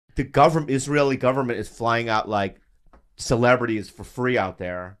Israeli government is flying out like celebrities for free out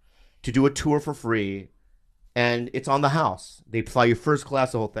there to do a tour for free, and it's on the house. They fly you first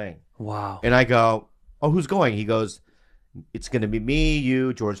class, the whole thing. Wow. And I go, oh, who's going? He goes, it's going to be me,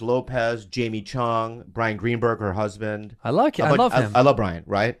 you, George Lopez, Jamie Chung, Brian Greenberg, her husband. I love him. I love Brian,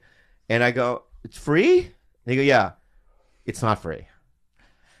 right? And I go, it's free? And they go, yeah, it's not free.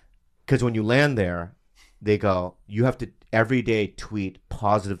 Because when you land there, they go, you have to every day tweet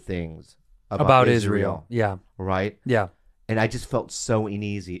positive things about Israel. Yeah. Right? Yeah. And I just felt so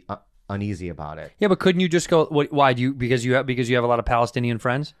uneasy about it. Yeah, but couldn't you just go? Why do you? Because you have a lot of Palestinian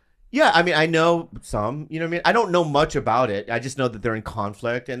friends. Yeah, I mean, I know some. You know what I mean? I don't know much about it. I just know that they're in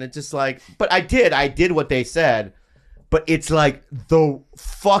conflict, and it's just like. But I did what they said. But it's like the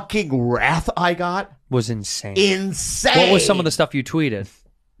fucking wrath I got was insane. Insane. What was some of the stuff you tweeted?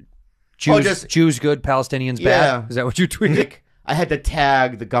 Jews good, Palestinians bad. Is that what you tweeted? I had to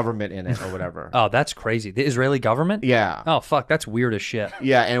tag the government in it or whatever. Oh, that's crazy. The Israeli government? Yeah. Oh, fuck. That's weird as shit.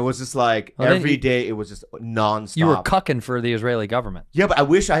 Yeah, and it was just like every day it was just nonstop. You were cucking for the Israeli government. Yeah, but I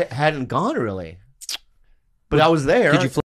wish I hadn't gone really. But I was there. Did you